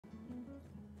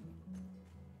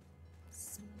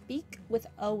Speak with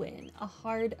Owen. A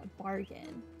hard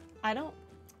bargain. I don't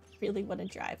really want to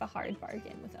drive a hard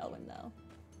bargain with Owen, though.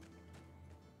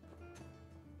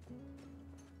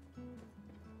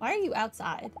 Why are you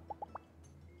outside?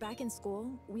 Back in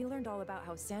school, we learned all about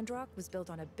how Sandrock was built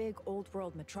on a big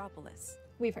old-world metropolis.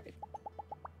 We've heard.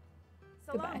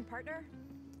 So Goodbye. long, partner.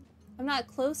 I'm not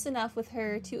close enough with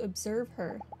her to observe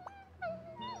her.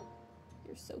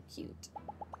 You're so cute.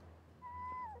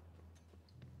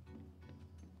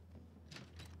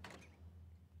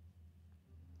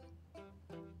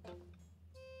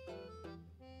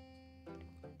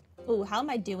 Oh, how am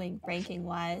I doing ranking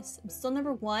wise? I'm still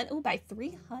number 1. Oh, by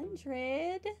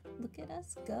 300. Look at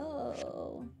us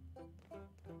go.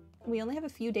 We only have a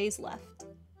few days left.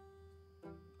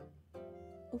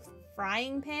 Oh,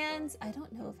 frying pans? I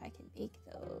don't know if I can make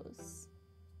those.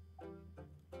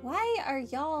 Why are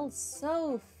y'all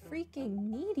so freaking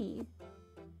needy?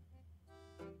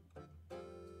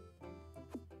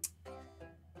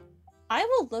 I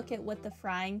will look at what the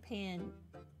frying pan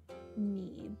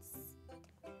needs.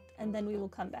 And then we will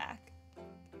come back.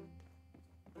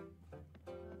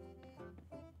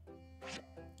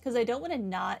 Because I don't want to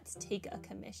not take a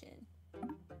commission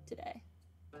today.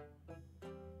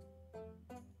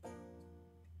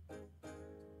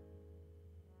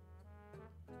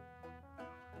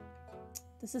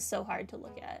 This is so hard to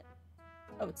look at.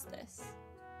 Oh, it's this.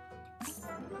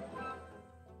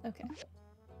 Okay.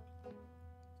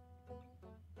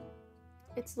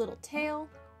 Its little tail.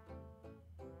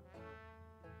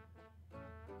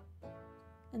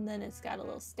 And then it's got a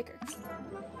little sticker.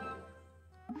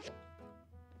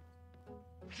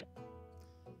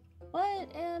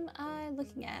 What am I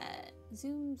looking at?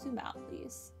 Zoom out,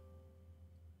 please.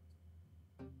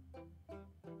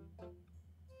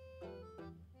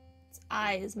 Its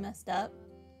eye is messed up.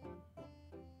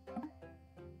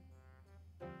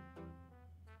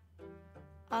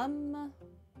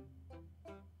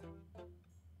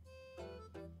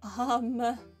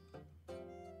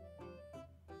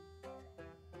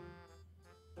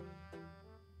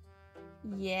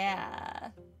 Yeah.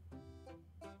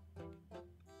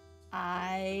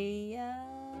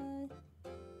 I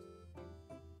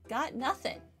got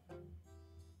nothing.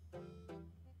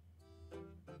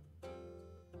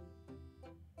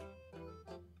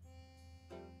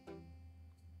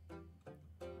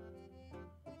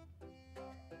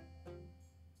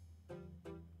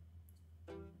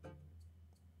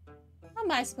 How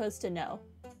am I supposed to know?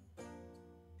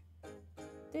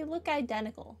 They look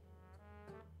identical.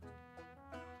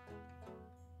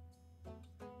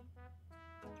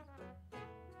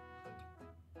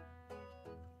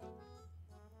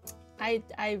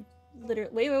 I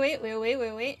literally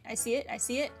wait. I see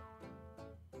it.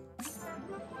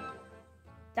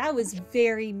 That was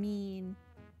very mean.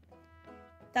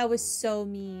 That was so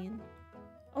mean.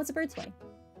 Oh, it's a bird's wing.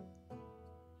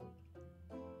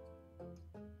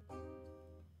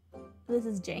 This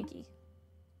is janky.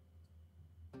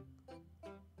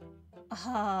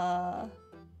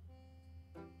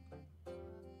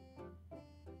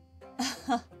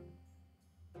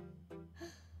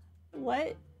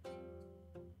 What?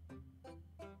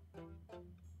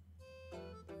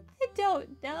 I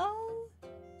don't know.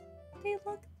 They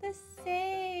look the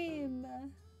same.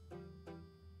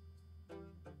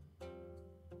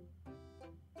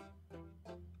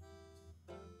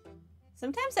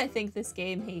 Sometimes I think this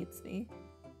game hates me.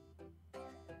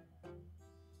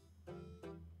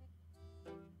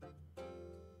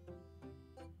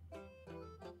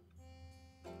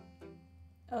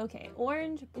 Okay,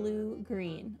 orange, blue,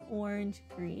 green. Orange,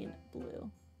 green,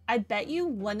 blue. I bet you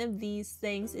one of these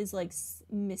things is like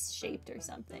misshaped or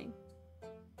something.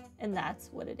 And that's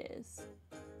what it is.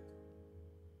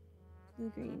 Blue,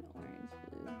 green, orange,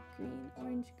 blue, green,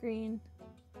 orange, green.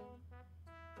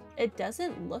 It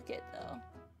doesn't look it though.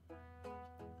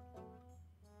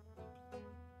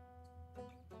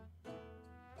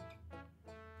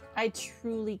 I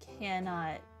truly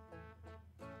cannot.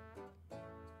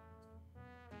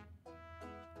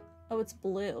 Oh, it's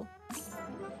blue.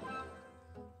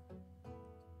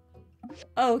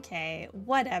 Okay,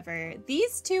 whatever.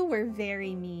 These two were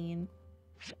very mean.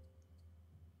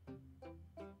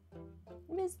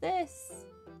 What is this?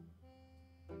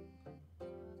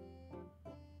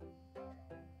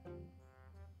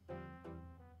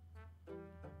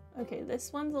 Okay,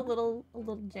 this one's a little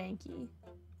janky.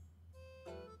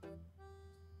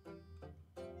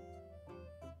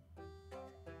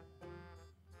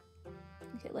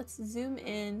 Okay, let's zoom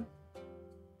in.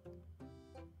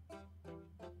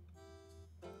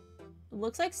 It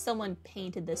looks like someone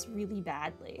painted this really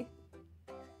badly.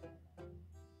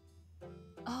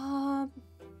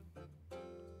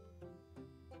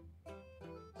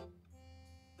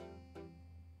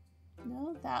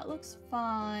 go. That looks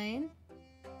fine.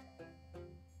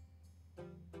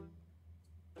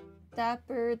 That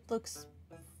bird looks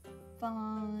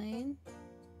fine.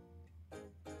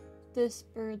 This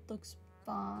bird looks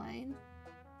fine.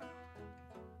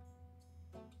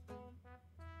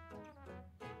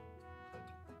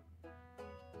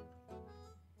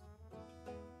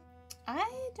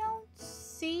 I don't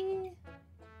see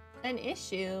an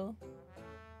issue.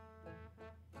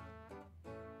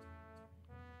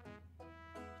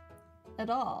 At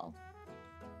all.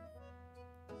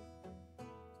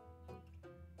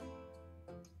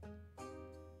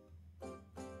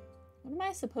 What am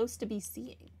I supposed to be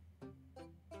seeing?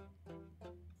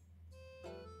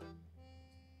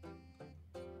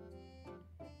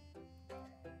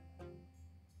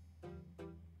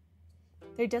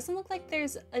 There doesn't look like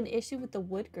there's an issue with the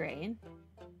wood grain.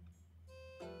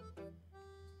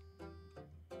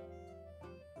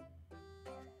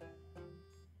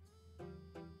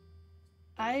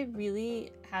 I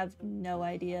really have no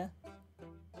idea.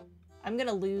 I'm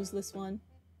gonna lose this one.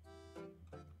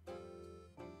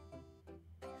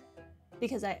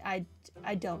 Because I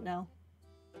don't know.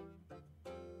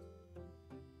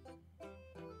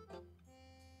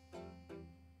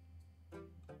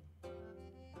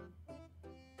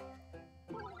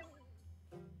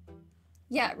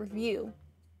 Yeah, review.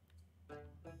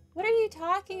 What are you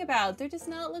talking about? There does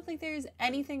not look like there's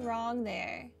anything wrong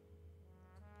there.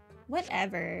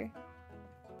 Whatever.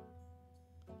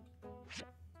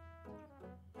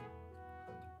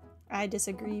 I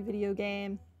disagree, video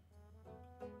game.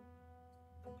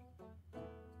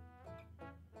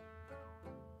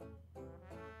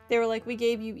 They were like, we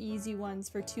gave you easy ones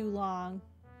for too long.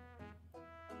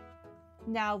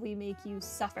 Now we make you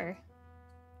suffer.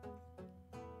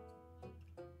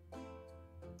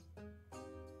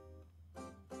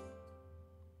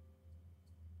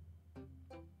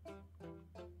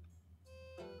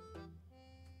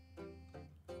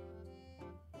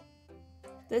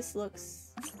 This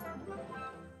looks...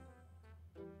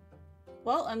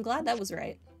 Well, I'm glad that was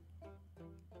right.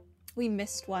 We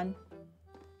missed one.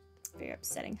 Very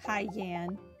upsetting. Hi,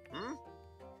 Yan. Hmm?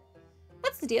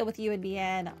 What's the deal with you and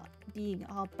Yan being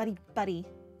all buddy-buddy?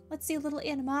 Let's see a little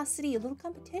animosity, a little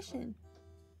competition.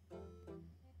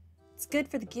 It's good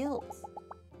for the guild.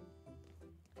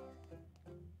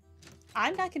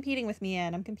 I'm not competing with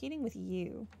Mian, I'm competing with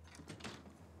you.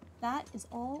 That is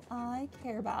all I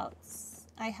care about.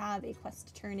 I have a quest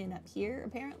to turn in up here,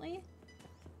 apparently.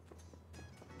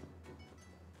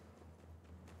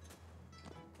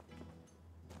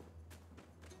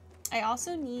 I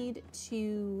also need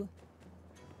to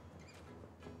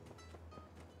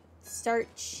start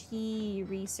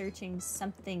researching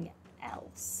something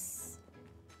else.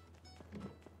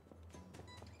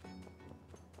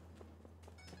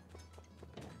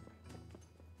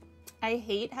 I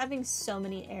hate having so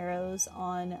many arrows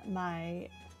on my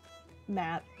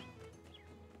map.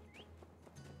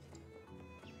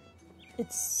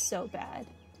 It's so bad.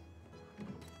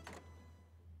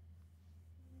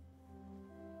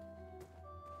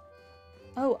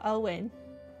 Oh, Owen.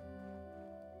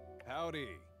 Howdy.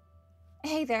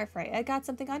 Hey there, Frey. I got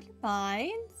something on your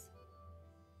mind?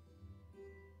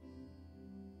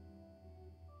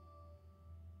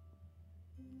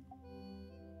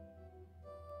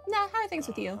 Nah, how are things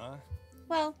with you?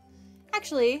 Well,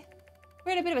 actually,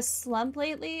 we're in a bit of a slump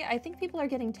lately. I think people are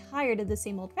getting tired of the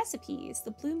same old recipes.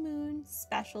 The Blue Moon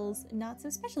specials, not so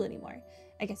special anymore,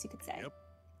 I guess you could say. Yep.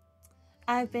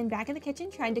 I've been back in the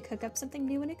kitchen trying to cook up something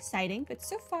new and exciting, but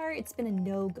so far it's been a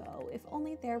no-go. If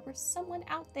only there were someone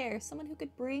out there, someone who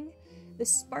could bring the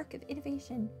spark of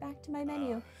innovation back to my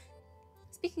menu.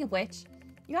 Speaking of which,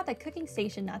 you got that cooking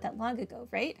station not that long ago,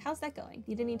 right? How's that going?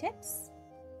 Need any tips?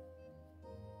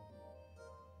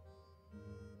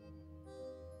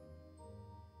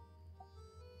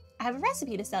 I have a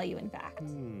recipe to sell you, in fact.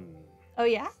 Oh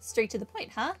yeah? Straight to the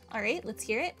point, huh? All right, let's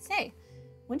hear it. Say,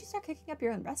 when did you start cooking up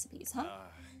your own recipes, huh?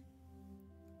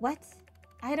 What?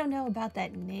 I don't know about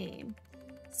that name.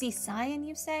 See Cyan,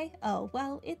 you say? Oh,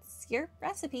 well, it's your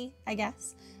recipe, I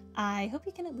guess. I hope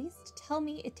you can at least tell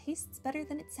me it tastes better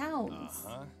than it sounds.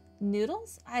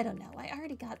 Noodles? I don't know. I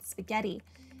already got spaghetti.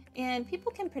 And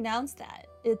people can pronounce that.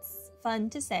 It's fun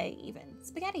to say, even.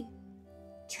 Spaghetti.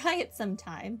 Try it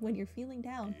sometime when you're feeling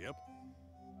down. Yep.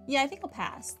 Yeah, I think I'll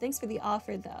pass. Thanks for the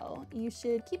offer, though. You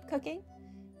should keep cooking.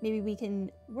 Maybe we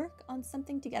can work on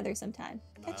something together sometime.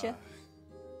 Catch ya.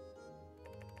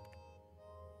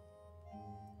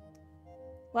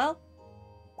 Well,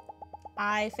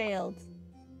 I failed.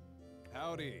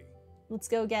 Howdy. Let's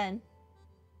go again.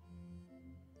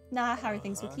 Nah, how are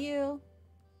things with you?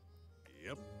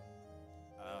 Yep.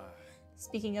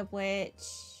 Speaking of which,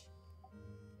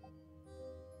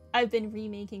 I've been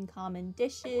remaking common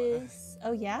dishes.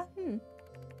 Oh yeah? You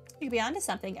could be onto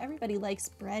something. Everybody likes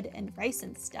bread and rice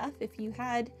and stuff. If you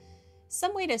had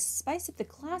some way to spice up the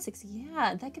classics,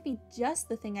 yeah, that could be just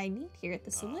the thing I need here at the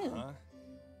saloon.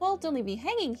 Well, don't leave me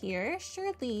hanging here.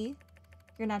 Surely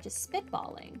you're not just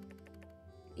spitballing.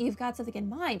 You've got something in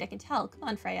mind, I can tell. Come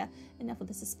on, Freya. Enough with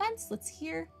the suspense. Let's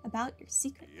hear about your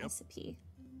secret recipe.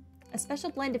 A special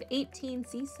blend of 18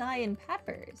 sea cyan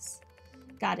peppers.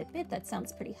 Gotta admit, that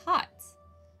sounds pretty hot.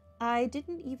 I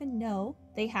didn't even know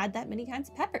they had that many kinds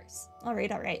of peppers. All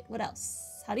right. What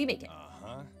else? How do you make it?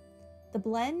 The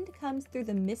blend comes through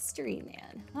the mystery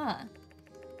man, huh?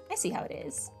 I see how it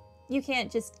is. You can't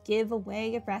just give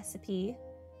away a recipe.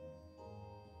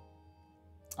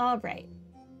 All right.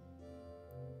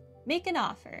 Make an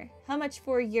offer. How much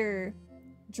for your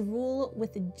drool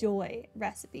with joy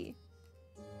recipe?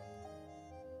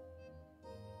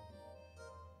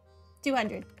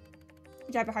 200.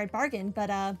 You drive a hard bargain, but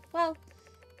well,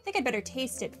 I think I'd better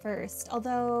taste it first,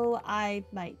 although I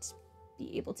might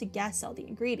be able to guess all the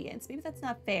ingredients. Maybe that's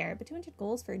not fair, but 200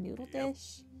 goals for a noodle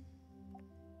dish?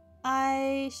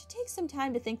 I should take some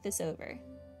time to think this over.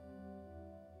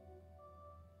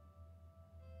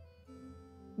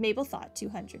 Mabel thought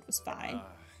 200 was fine.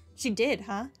 She did,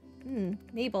 huh?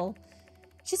 Mabel.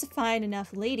 She's a fine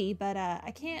enough lady, but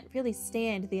I can't really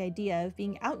stand the idea of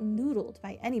being out-noodled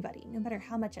by anybody, no matter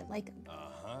how much I like them.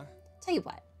 Tell you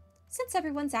what, since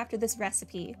everyone's after this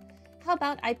recipe, how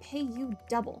about I pay you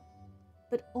double?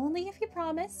 But only if you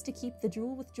promise to keep the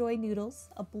Drool with Joy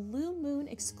noodles a Blue Moon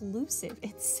exclusive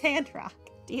in Sandrock.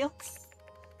 Deal?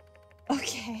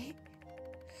 Okay.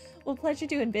 Well, pleasure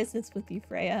doing business with you,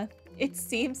 Freya. It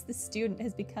seems the student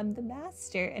has become the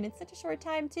master, and in such a short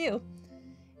time, too.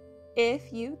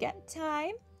 If you get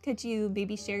time, could you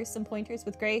maybe share some pointers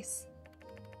with Grace?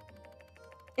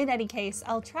 In any case,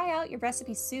 I'll try out your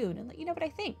recipe soon and let you know what I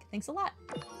think. Thanks a lot.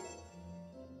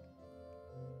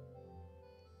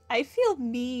 I feel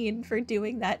mean for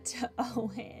doing that to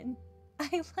Owen.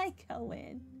 I like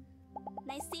Owen.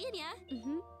 Nice seeing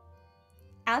ya.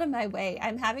 Out of my way,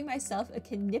 I'm having myself a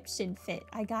conniption fit.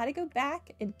 I gotta go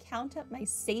back and count up my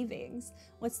savings.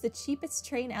 What's the cheapest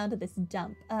train out of this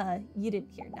dump? You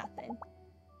didn't hear nothing.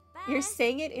 Bye. You're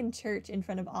saying it in church in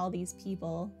front of all these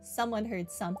people. Someone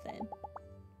heard something.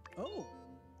 Oh.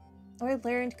 Or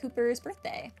learned Cooper's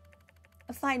birthday.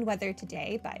 A fine weather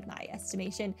today, by my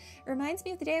estimation. It reminds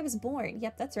me of the day I was born.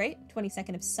 Yep, that's right.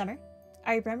 22nd of summer.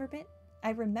 I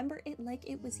remember it like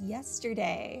it was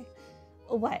yesterday.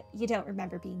 What? You don't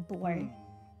remember being born?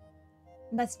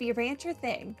 Must be a rancher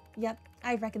thing. Yep,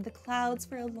 I reckon the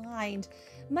clouds were aligned,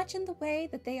 much in the way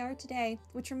that they are today,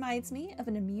 which reminds me of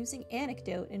an amusing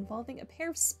anecdote involving a pair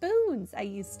of spoons I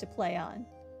used to play on.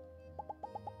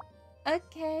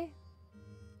 Okay.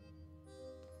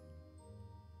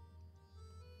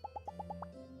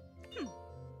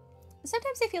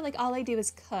 Sometimes I feel like all I do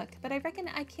is cook, but I reckon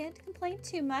I can't complain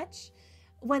too much.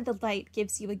 When the light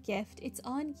gives you a gift, it's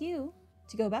on you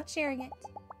to go about sharing it.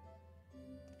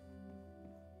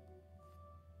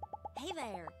 Hey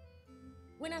there.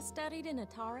 When I studied in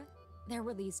Atara, there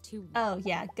were these two... Oh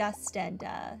yeah, Gust and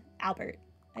Albert,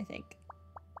 I think.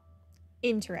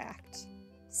 Interact.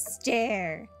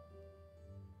 Stare.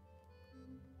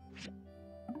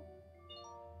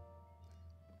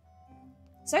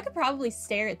 So I could probably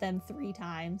stare at them 3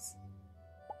 times.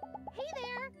 Hey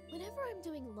there! Whenever I'm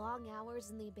doing long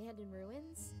hours in the abandoned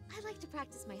ruins, I like to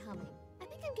practice my humming. I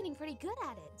think I'm getting pretty good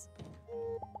at it.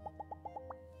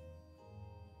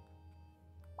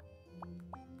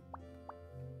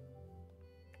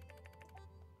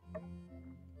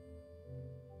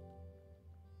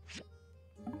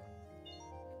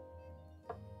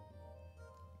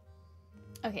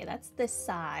 Okay, that's this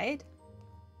side.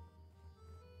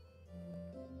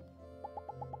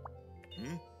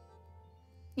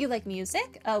 You like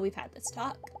music? Oh, we've had this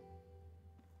talk.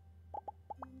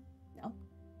 No.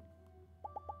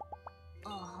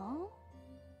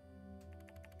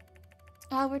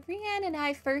 When Rianne and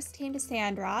I first came to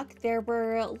Sandrock, there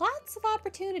were lots of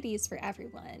opportunities for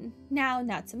everyone. Now,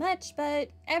 not so much, but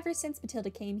ever since Matilda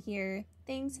came here,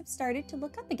 things have started to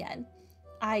look up again.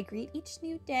 I greet each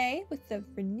new day with the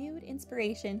renewed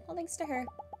inspiration, all thanks to her.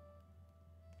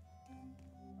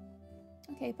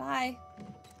 Okay, bye.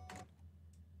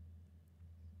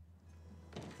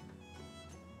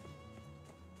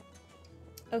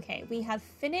 Okay, we have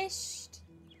finished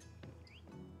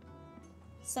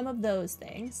some of those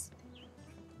things.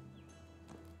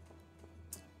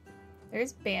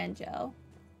 There's Banjo.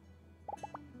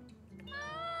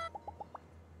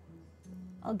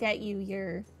 I'll get you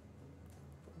your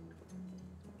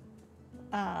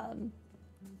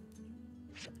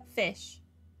fish.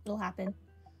 It'll happen.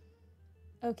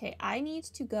 Okay, I need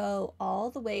to go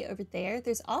all the way over there.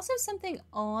 There's also something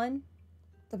on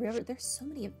the river. There's so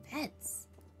many events.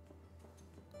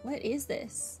 What is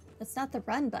this? That's not the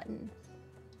run button.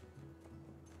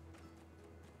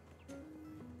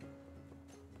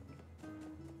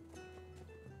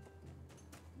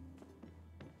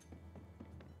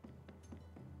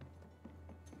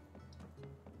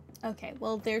 Okay,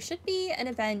 well, there should be an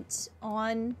event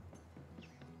on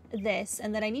this,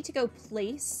 and then I need to go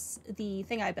place the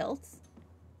thing I built.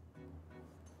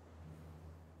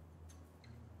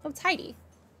 Oh, it's Heidi.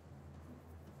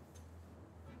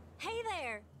 Hey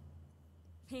there!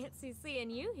 Fancy seeing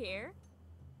you here.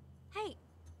 Hey,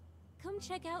 come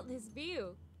check out this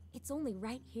view. It's only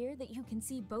right here that you can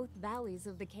see both valleys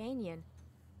of the canyon.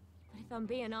 But if I'm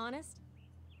being honest,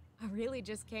 I really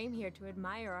just came here to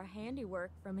admire our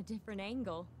handiwork from a different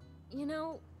angle. You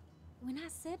know, when I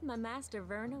said my master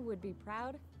Verna would be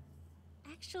proud,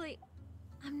 actually,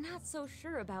 I'm not so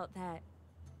sure about that.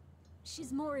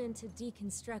 She's more into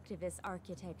deconstructivist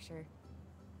architecture.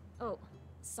 Oh,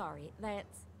 sorry,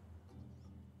 that's...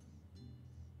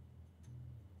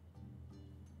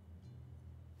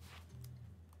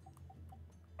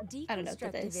 I don't know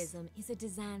what that is. Deconstructivism is a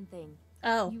design thing.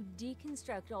 Oh. You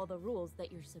deconstruct all the rules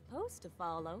that you're supposed to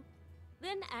follow,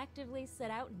 then actively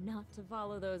set out not to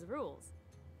follow those rules.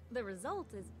 The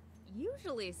result is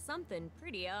usually something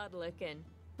pretty odd looking,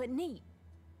 but neat.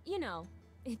 You know,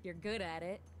 if you're good at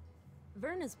it.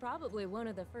 Verna's probably one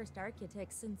of the first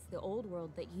architects since the old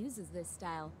world that uses this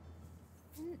style.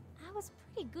 And I was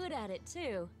pretty good at it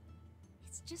too.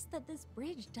 It's just that this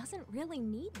bridge doesn't really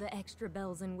need the extra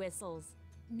bells and whistles.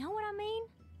 Know what I mean?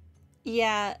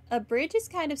 Yeah, a bridge is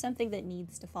kind of something that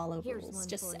needs to follow Here's rules, one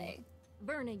just for you. say.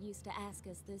 Verna used to ask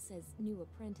us this as new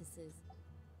apprentices.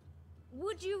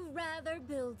 Would you rather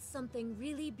build something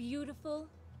really beautiful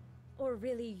or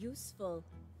really useful?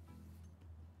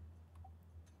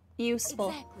 Useful.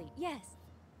 Exactly, yes.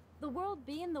 The world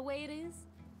being the way it is,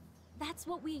 that's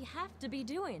what we have to be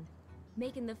doing.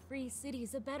 Making the free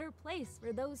cities a better place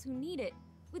for those who need it,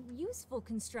 with useful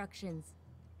constructions.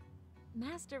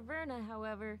 Master Verna,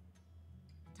 however,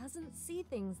 doesn't see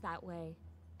things that way.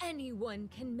 Anyone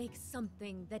can make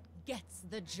something that gets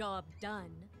the job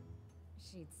done,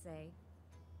 she'd say.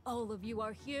 All of you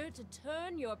are here to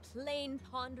turn your plain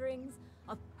ponderings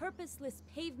of purposeless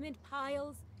pavement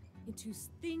piles into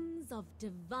things of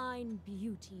divine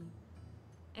beauty.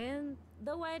 And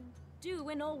though I do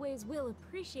and always will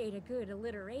appreciate a good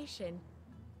alliteration,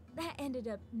 that ended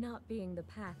up not being the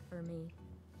path for me.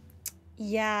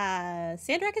 Yeah,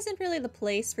 Sandrock isn't really the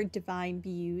place for divine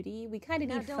beauty. We kind of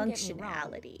Now, need don't get me wrong.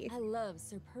 functionality. I love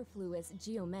superfluous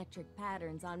geometric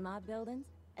patterns on my buildings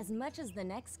as much as the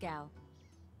next gal.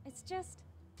 It's just,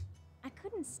 I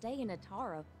couldn't stay in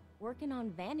Atara working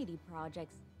on vanity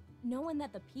projects, knowing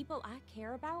that the people I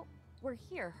care about were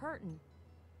here hurting.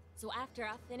 So after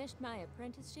I finished my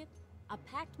apprenticeship, I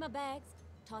packed my bags,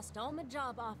 tossed all my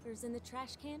job offers in the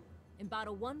trash can, and bought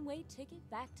a one-way ticket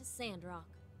back to Sandrock.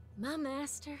 My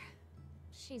master,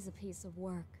 she's a piece of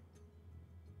work.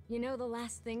 You know the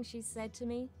last thing she said to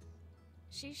me?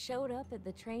 She showed up at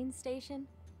the train station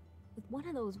with one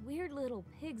of those weird little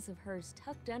pigs of hers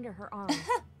tucked under her arm,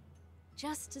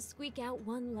 just to squeak out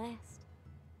one last.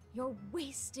 You're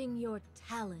wasting your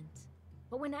talent.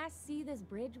 But when I see this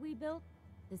bridge we built,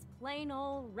 this plain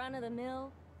old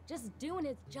run-of-the-mill, just doing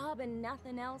its job and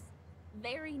nothing else,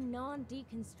 very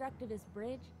non-deconstructivist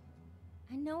bridge,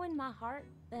 I know in my heart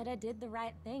that I did the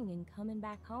right thing in coming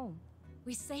back home.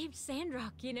 We saved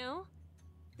Sandrock, you know?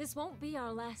 This won't be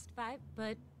our last fight,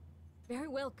 but very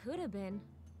well could have been.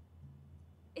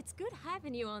 It's good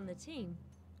having you on the team.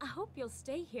 I hope you'll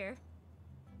stay here.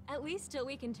 At least till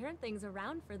we can turn things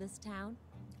around for this town.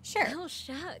 Sure. Oh,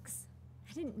 shucks.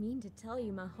 I didn't mean to tell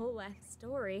you my whole life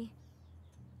story.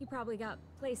 You probably got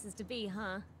places to be,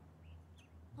 huh?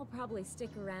 I'll probably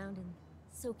stick around and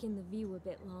soak in the view a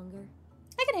bit longer.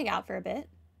 I can hang out for a bit.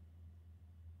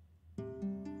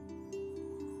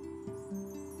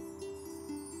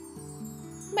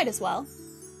 Might as well.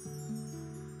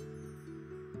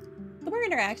 The more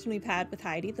interaction we've had with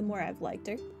Heidi, the more I've liked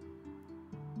her.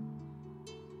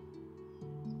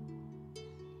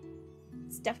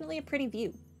 It's definitely a pretty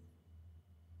view.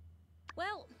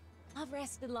 Well, I've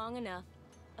rested long enough.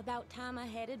 About time I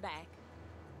headed back.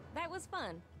 That was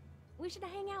fun. We should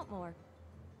hang out more.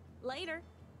 Later.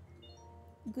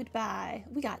 Goodbye.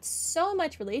 We got so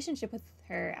much relationship with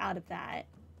her out of that.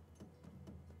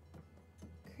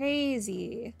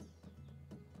 Crazy.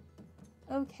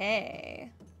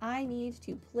 Okay. I need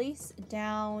to place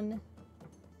down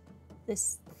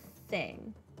this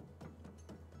thing.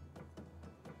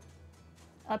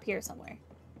 Up here somewhere.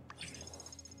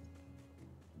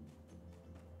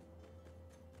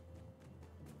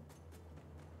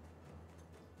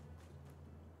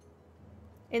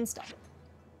 Install.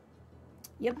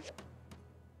 Yep.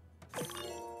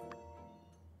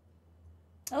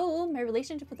 Oh, my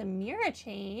relationship with Amira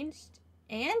changed.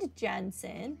 And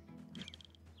Jensen.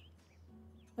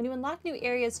 When you unlock new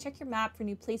areas, check your map for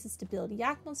new places to build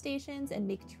Yakmo stations and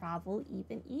make travel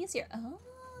even easier.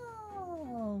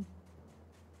 Oh.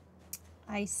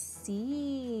 I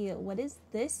see. What is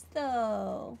this,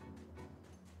 though?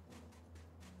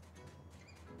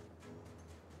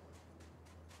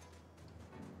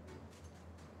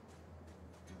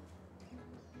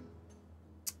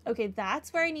 Okay,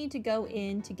 that's where I need to go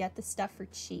in to get the stuff for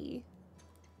Chi.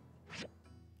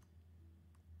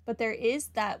 But there is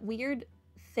that weird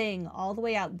thing all the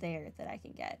way out there that I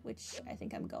can get, which I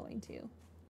think I'm going to.